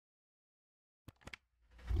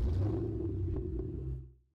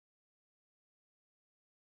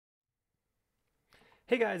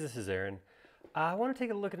Hey guys, this is Aaron. I want to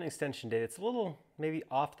take a look at an extension data. It's a little maybe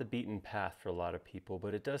off the beaten path for a lot of people,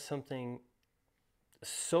 but it does something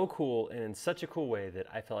so cool and in such a cool way that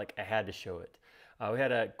I felt like I had to show it. We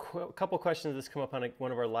had a couple questions of this come up on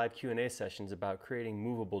one of our live Q&A sessions about creating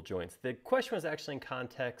movable joints. The question was actually in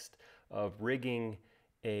context of rigging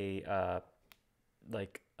a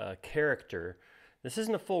character. This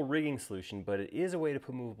isn't a full rigging solution, but it is a way to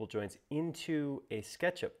put movable joints into a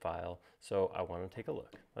SketchUp file. So I want to take a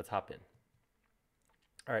look. Let's hop in.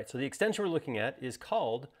 All right, so the extension we're looking at is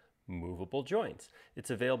called Movable Joints.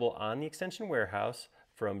 It's available on the extension warehouse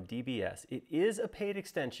from DBS. It is a paid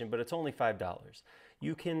extension, but it's only $5.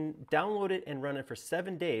 You can download it and run it for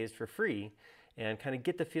 7 days for free and kind of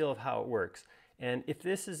get the feel of how it works. And if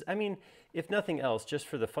this is, if nothing else, just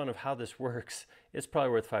for the fun of how this works, it's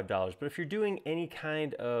probably worth $5. But if you're doing any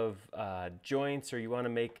kind of joints, or you want to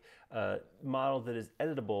make a model that is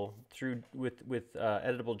editable with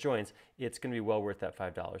editable joints, it's going to be well worth that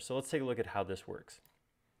 $5. So let's take a look at how this works.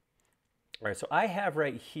 All right, so I have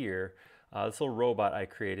right here this little robot I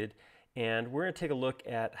created, and we're going to take a look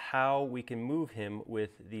at how we can move him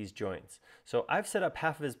with these joints. So I've set up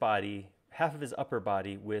half of his upper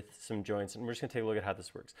body with some joints, and we're just going to take a look at how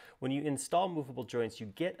this works. When you install movable joints, you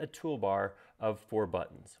get a toolbar of 4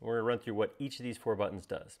 buttons. We're going to run through what each of these 4 buttons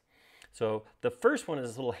does. So the first one is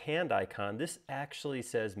this little hand icon. This actually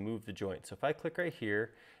says move the joint. So if I click right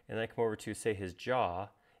here and I come over to, say, his jaw,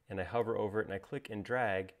 and I hover over it and I click and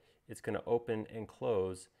drag, it's going to open and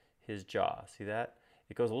close his jaw. See that?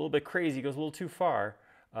 It goes a little bit crazy, it goes a little too far,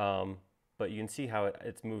 but you can see how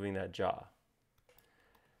it's moving that jaw.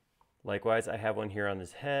 Likewise, I have one here on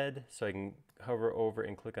his head, so I can hover over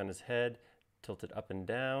and click on his head, tilt it up and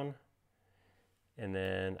down, and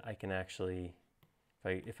then I can actually,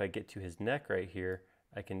 if I get to his neck right here,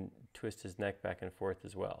 I can twist his neck back and forth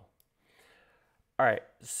as well. All right,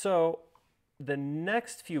 so the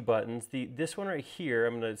next few buttons, this one right here,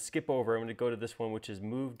 I'm going to skip over. I'm going to go to this one, which is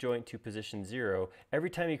move joint to position 0. Every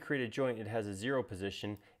time you create a joint, it has a 0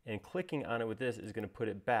 position, and clicking on it with this is going to put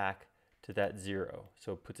it back to that 0.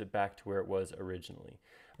 So it puts it back to where it was originally.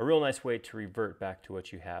 A real nice way to revert back to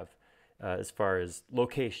what you have as far as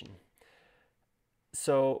location.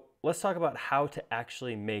 So let's talk about how to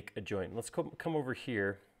actually make a joint. Let's come over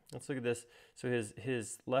here. Let's look at this. So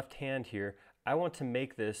his left hand here, I want to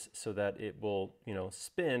make this so that it will,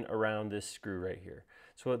 spin around this screw right here.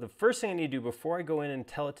 So the first thing I need to do before I go in and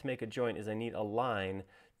tell it to make a joint is I need a line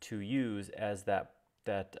to use as that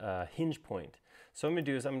hinge point. So what I'm going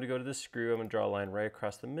to do is I'm going to go to the screw, I'm going to draw a line right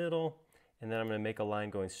across the middle, and then I'm going to make a line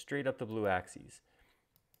going straight up the blue axis.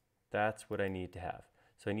 That's what I need to have.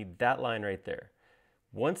 So I need that line right there.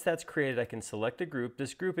 Once that's created, I can select a group.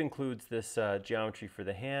 This group includes this geometry for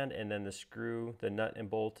the hand, and then the screw, the nut and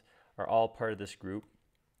bolt are all part of this group.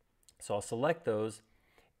 So I'll select those,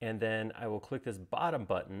 and then I will click this bottom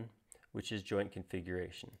button, which is joint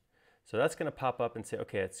configuration. So that's going to pop up and say,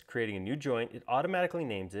 okay, it's creating a new joint. It automatically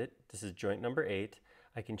names it. This is joint number 8.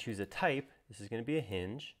 I can choose a type. This is going to be a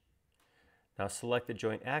hinge. Now select the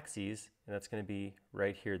joint axes, and that's going to be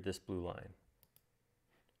right here, this blue line.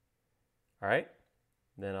 All right,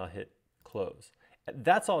 then I'll hit close.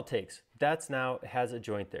 That's all it takes. That's now has a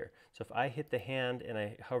joint there. So if I hit the hand and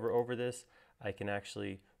I hover over this, I can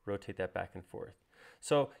actually rotate that back and forth.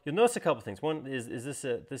 So you'll notice a couple things. One is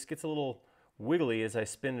this gets a little wiggly as I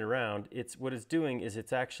spin it around. What it's doing is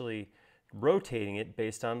it's actually rotating it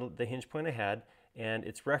based on the hinge point I had, and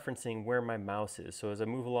it's referencing where my mouse is. So as I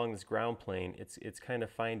move along this ground plane, it's kind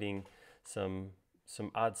of finding some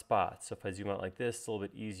odd spots. So if I zoom out like this, it's a little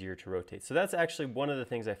bit easier to rotate. So that's actually one of the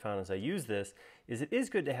things I found as I use this, is it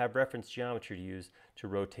is good to have reference geometry to use to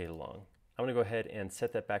rotate along. I'm going to go ahead and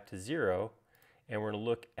set that back to 0, and we're going to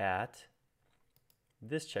look at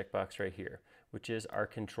this checkbox right here, which is our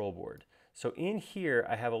control board. So in here,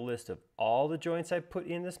 I have a list of all the joints I've put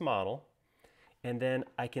in this model, and then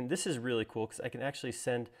this is really cool because I can actually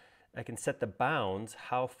I can set the bounds.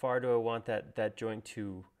 How far do I want that joint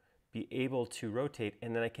to be able to rotate,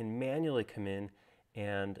 and then I can manually come in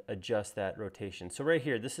and adjust that rotation. So right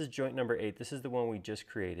here, this is joint number 8. This is the one we just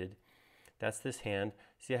created. That's this hand.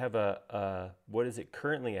 See, I have what is it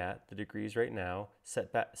currently at, the degrees right now,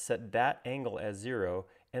 set that angle as 0,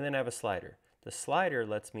 and then I have a slider. The slider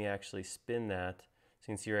lets me actually spin that. So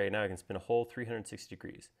you can see right now I can spin a whole 360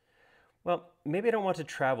 degrees. Well, maybe I don't want to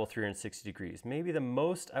travel 360 degrees. Maybe the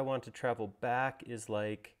most I want to travel back is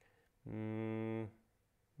like,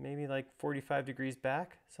 maybe like 45 degrees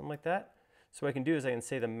back, something like that. So what I can do is I can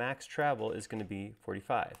say the max travel is going to be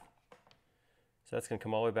 45. So that's going to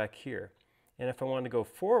come all the way back here. And if I want to go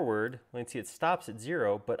forward, well, you can see it stops at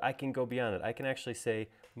 0, but I can go beyond it. I can actually say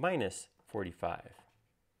minus 45.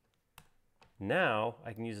 Now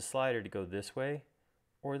I can use a slider to go this way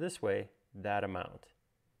or this way, that amount.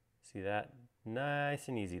 See that? Nice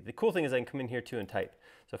and easy. The cool thing is I can come in here too and type.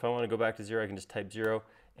 So if I want to go back to 0, I can just type 0,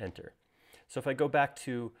 enter. So if I go back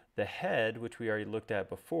to the head, which we already looked at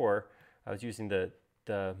before, I was using the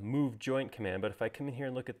move joint command, but if I come in here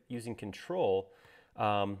and look at using control,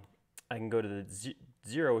 I can go to the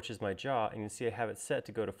 0, which is my jaw, and you can see I have it set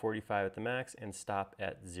to go to 45 at the max and stop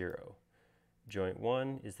at 0. Joint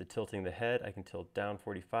 1 is the tilting the head. I can tilt down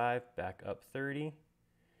 45, back up 30,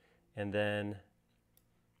 and then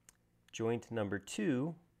joint number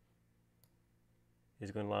 2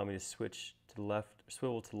 is going to allow me to switch to the left,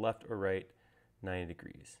 swivel to the left or right 90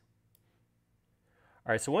 degrees.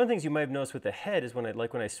 All right, so one of the things you might have noticed with the head is when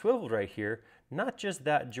I swiveled right here, not just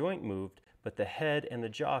that joint moved, but the head and the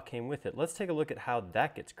jaw came with it. Let's take a look at how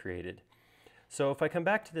that gets created. So if I come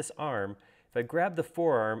back to this arm, if I grab the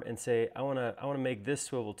forearm and say I want to make this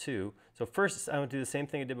swivel too. So first I want to do the same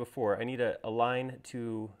thing I did before. I need a line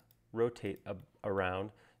to rotate around.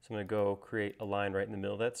 So I'm going to go create a line right in the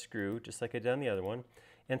middle of that screw, just like I did on the other one.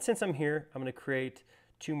 And since I'm here, I'm going to create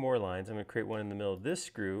 2 more lines. I'm going to create one in the middle of this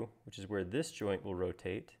screw, which is where this joint will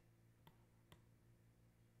rotate.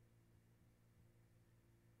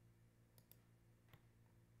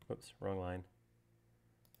 Whoops, wrong line.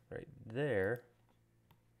 Right there.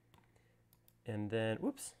 And then,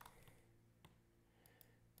 whoops.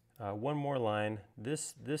 One more line.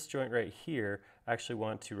 This joint right here, I actually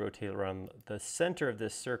want to rotate around the center of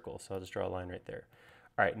this circle. So I'll just draw a line right there.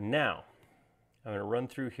 All right, now I'm going to run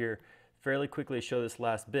through here fairly quickly to show this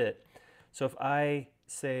last bit. So if I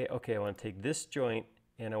say, okay, I want to take this joint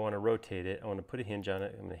and I want to rotate it. I want to put a hinge on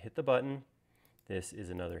it. I'm going to hit the button. This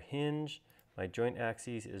is another hinge. My joint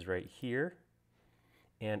axis is right here.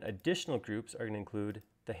 And additional groups are going to include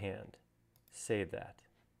the hand. Save that.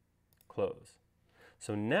 Close.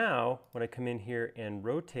 So now when I come in here and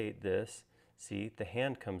rotate this, see, the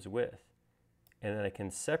hand comes with. And then I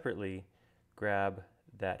can separately grab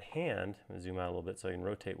that hand. I'm going to zoom out a little bit so I can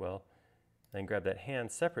rotate well. Then grab that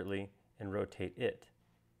hand separately and rotate it.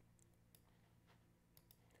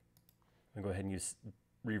 I'm going to go ahead and use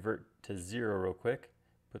revert to 0 real quick.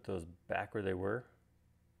 Put those back where they were.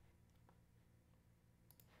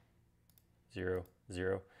 0,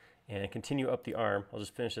 0. And continue up the arm. I'll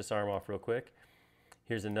just finish this arm off real quick.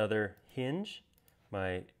 Here's another hinge.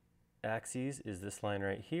 My axis is this line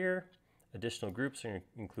right here. Additional groups are going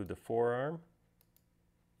to include the forearm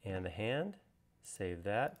and the hand. Save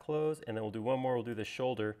that, close, and then we'll do one more. We'll do the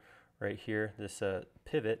shoulder right here, this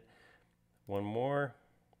pivot. One more.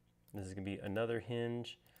 This is going to be another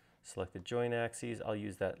hinge. Select the joint axes. I'll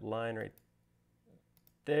use that line right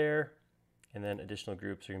there. And then additional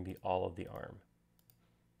groups are going to be all of the arm.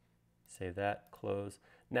 Save that, close.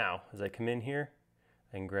 Now, as I come in here,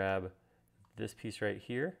 I can grab this piece right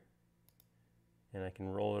here, and I can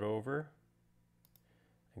roll it over.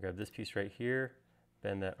 I grab this piece right here,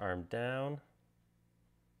 bend that arm down,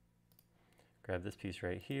 grab this piece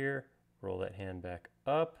right here, roll that hand back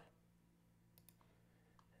up,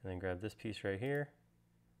 and then grab this piece right here,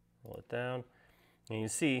 roll it down, and you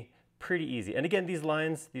see, pretty easy. And again, these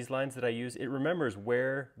lines that I use, it remembers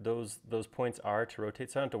where those points are to rotate,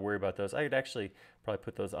 so I don't have to worry about those. I could actually probably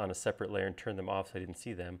put those on a separate layer and turn them off so I didn't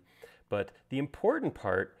see them. But the important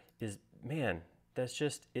part is, man,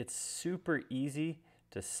 it's super easy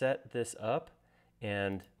to set this up,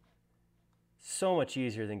 and so much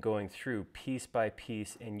easier than going through piece by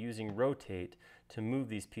piece and using rotate to move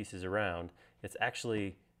these pieces around. It's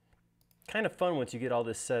actually kind of fun once you get all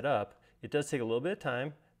this set up. It does take a little bit of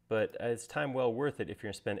time, but it's time well worth it if you're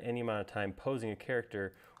going to spend any amount of time posing a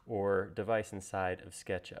character or device inside of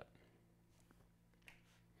SketchUp.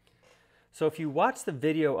 So if you watch the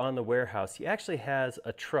video on the warehouse, he actually has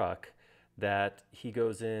a truck that he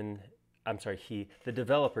goes in, the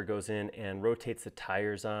developer goes in and rotates the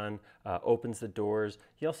tires on, opens the doors.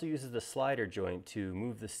 He also uses the slider joint to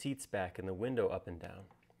move the seats back and the window up and down.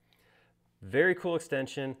 Very cool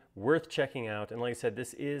extension, worth checking out. And like I said,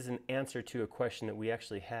 this is an answer to a question that we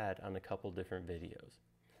actually had on a couple different videos.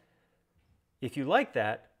 If you like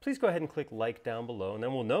that, please go ahead and click like down below, and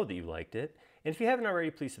then we'll know that you liked it. And if you haven't already,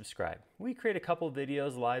 please subscribe. We create a couple of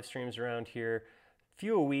videos, live streams around here,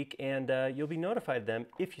 few a week, and you'll be notified of them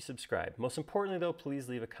if you subscribe. Most importantly though, please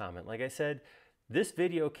leave a comment. Like I said, this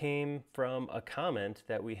video came from a comment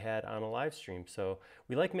that we had on a live stream. So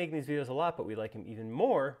we like making these videos a lot, but we like them even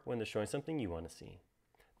more when they're showing something you want to see.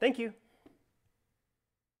 Thank you.